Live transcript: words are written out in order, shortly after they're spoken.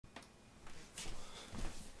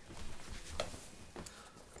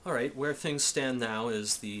Alright, where things stand now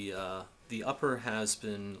is the upper has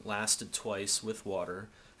been lasted twice with water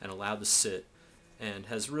and allowed to sit and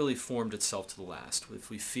has really formed itself to the last. If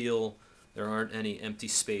we feel there aren't any empty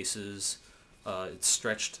spaces, it's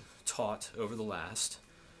stretched taut over the last.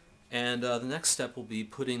 And the next step will be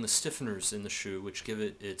putting the stiffeners in the shoe, which give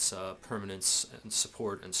it its permanence and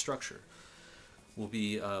support and structure. We'll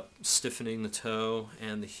be stiffening the toe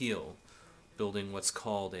and the heel, building what's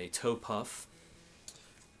called a toe puff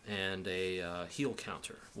and a heel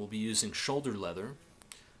counter. We'll be using shoulder leather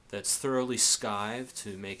that's thoroughly skived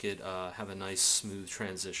to make it have a nice smooth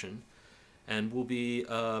transition, and we'll be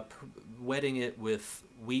wetting it with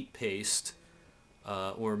wheat paste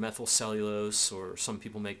or methyl cellulose, or some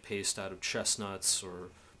people make paste out of chestnuts or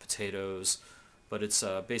potatoes, but it's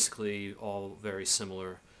basically all very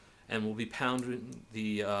similar. And we'll be pounding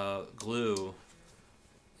the glue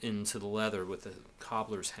into the leather with the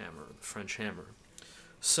cobbler's hammer, the French hammer.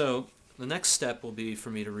 So the next step will be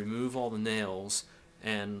for me to remove all the nails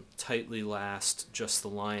and tightly last just the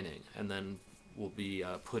lining, and then we'll be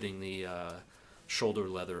putting the shoulder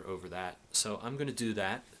leather over that. So I'm going to do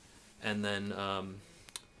that, and then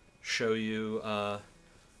show you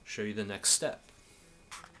the next step.